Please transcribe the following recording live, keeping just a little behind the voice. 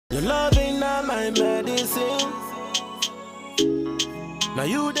Your love ain't not my medicine. Now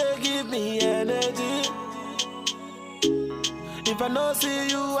you they give me energy. If I no see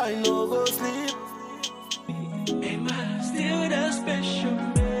you, I no go sleep. Am I still the special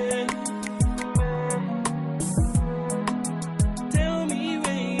man? Tell me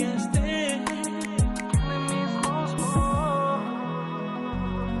where you stand.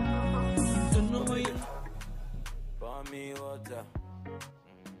 Don't know where you. Pour me water.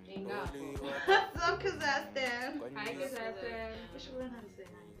 What's up, Kazakhstan? Hi, Kazakhstan. We should learn how to say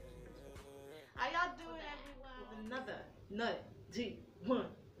hi. How y'all doing, everyone? Another Ninetyone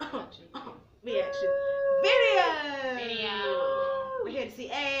reaction video. We're here to see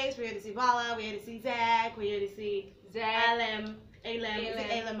Ace. We're here to see Vala. We're here to see Zach. We're here to see Alem. Alem. Is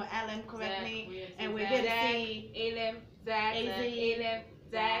it Alem or Alem? Correct me. And we're here to see Alem, Zach, Alem,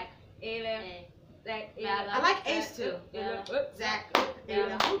 Zach, Alem, Zach. I like Ace too. Zach,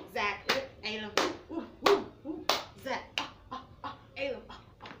 Alem, Zach, Alem, Zach, Alem,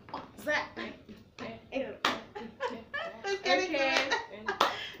 Zach, Alem. Let's get into it.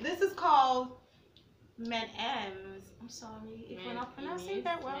 This is called Men Emes. I'm sorry if we're not pronouncing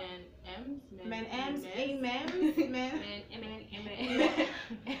that well. Men Emes, Emes, Men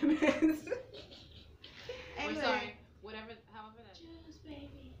Emes. We're sorry. Whatever, however that. Juice,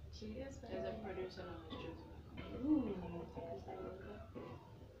 baby. Cheers, baby. There's a producer on the juice. Ooh.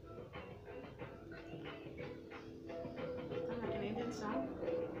 Sound like an Indian song?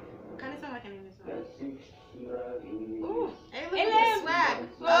 Kind of sound like an Indian song. Ooh, hey, look at the swag.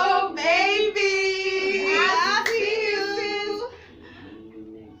 Oh, baby, I see you.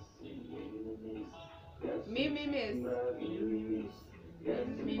 Me miss.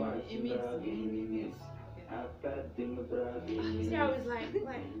 See, I was like,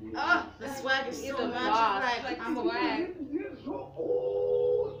 oh, the swag is so much. Like, I'm a swag.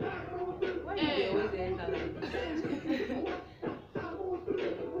 Why do you always enter like that?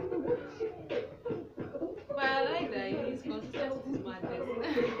 But I like that. He's consistent with his madness.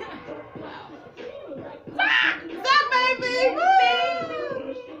 Wow. Zach, baby! Woo!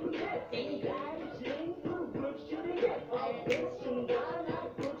 Baby!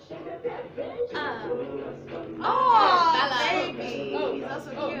 Oh, he's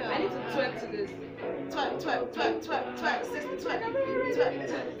also oh, cute. I need to twerk to this. Twerk, sister, twerk.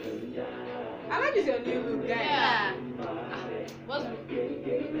 I like this your new look, guys. Yeah. What's look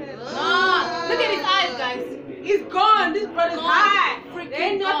at his eyes, guys. He's gone. This brother's high.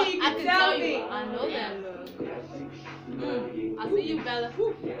 There's nothing you can tell me. I know that look. I see you, Bella.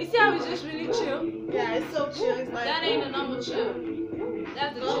 You see how he's just really chill? Yeah, it's so chill. It's like, that ain't a normal chill.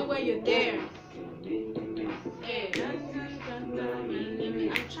 That's the chill when you're there. Hey.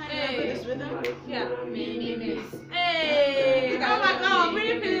 I'm trying to remember this rhythm. Yeah. Men Emes. Hey. Oh my God, I'm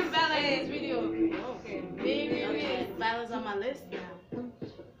really feeling Bella in this video. Okay. Men Emes. Bella's on my list now.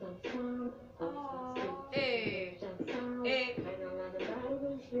 Hey. Hey.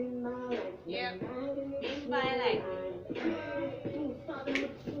 Yeah. Mean by like.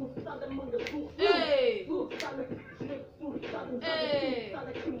 Hey. Hey.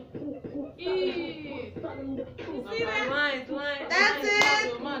 You see that? Line. That's it.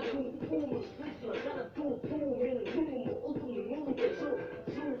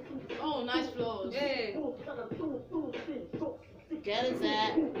 Oh, nice flows. Hey. Get it,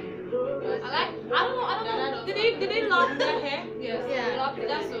 Zach. I don't know. Did they lock their hair? Yes. Yeah. Lock it.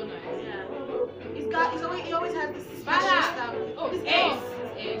 That's so nice. Yeah. He always has this special stuff. Oh, His Ace.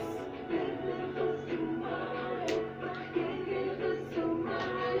 Hey.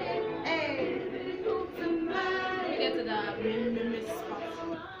 Let me get to the spot.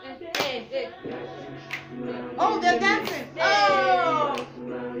 Hey. Oh, they're dancing. Oh.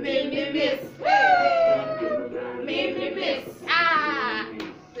 Men Emes. Men Emes. Ah.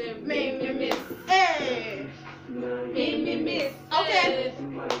 Men Emes. Hey. Men Emes. Okay.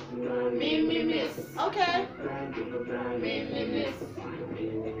 Men Emes. Okay. Men Emes.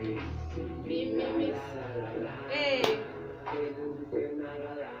 Men Emes. Hey.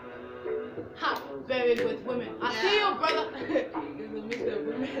 Ha, buried with women. I see you, brother. He's a mixture of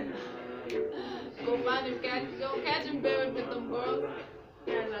women. Go find him, go catch him buried with them girls.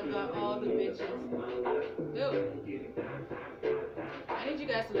 And I got all the bitches. Ew. I need you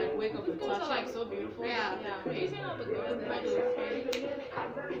guys to like wake up and touch like so beautiful. Yeah. Amazing all the girls that like those pretty.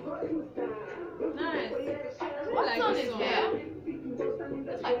 Nice. What song is there?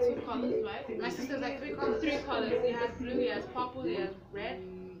 It's like 2 colors, right? My sister's like 3 colors. 3 colors. He has blue, he has purple, he has red.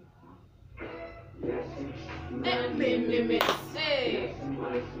 Men Emes. Hey.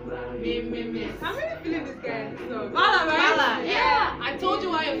 Men Emes. I'm really feeling this guy in this song. Vala, right? Vala, Yeah. I told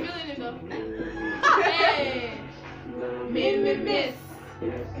you how you feel. Hey, Men Emes.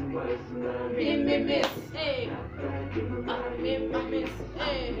 Men Emes. Hey, Men Emes.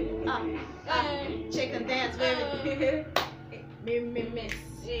 Hey, Chicken dance, baby. Men Emes.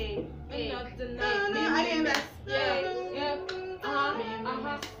 Hey, hey. I didn't mess. Yeah.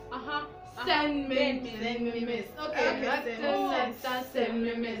 Send me miss. Okay. Send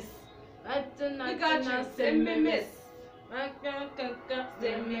me miss. We got you. Send me miss.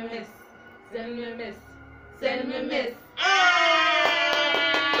 Send me miss. Send me miss. Send me miss.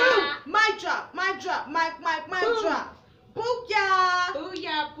 Boom! Mic drop. Mic drop. Mic drop. Booyah!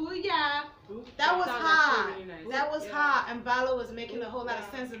 Booyah, booyah. That was Sounds hot. actually really nice. That was hot. And Bala was making a whole lot of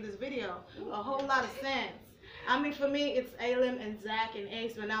sense in this video. A whole lot of sense. I mean, for me, it's Alim and Zach and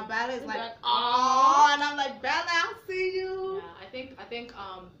Ace, but now Bala is like, oh, and I'm like, Bala, I see you. Yeah, I think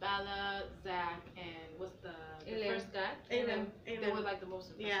Bella, Zach, and what's the first guy? Alim. They were like the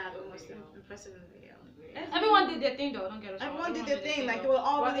most impressive. Yeah, the most impressive in the video. Everyone did their thing though. Don't get us wrong. Everyone did their thing. Like they were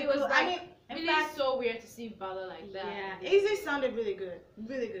all really cool. Like, I mean, in fact, so weird to see Bella like that. Yeah, AZ sounded really good in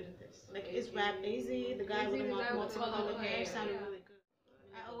this. Like his rap, AZ, the guy with the multicolored hair, sounded really good.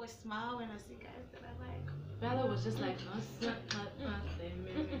 I always smile when I see guys that I like. Bella was just like,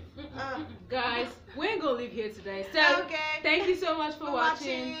 guys, we ain't gonna leave here today. So, okay. thank you so much for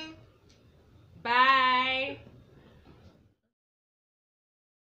watching.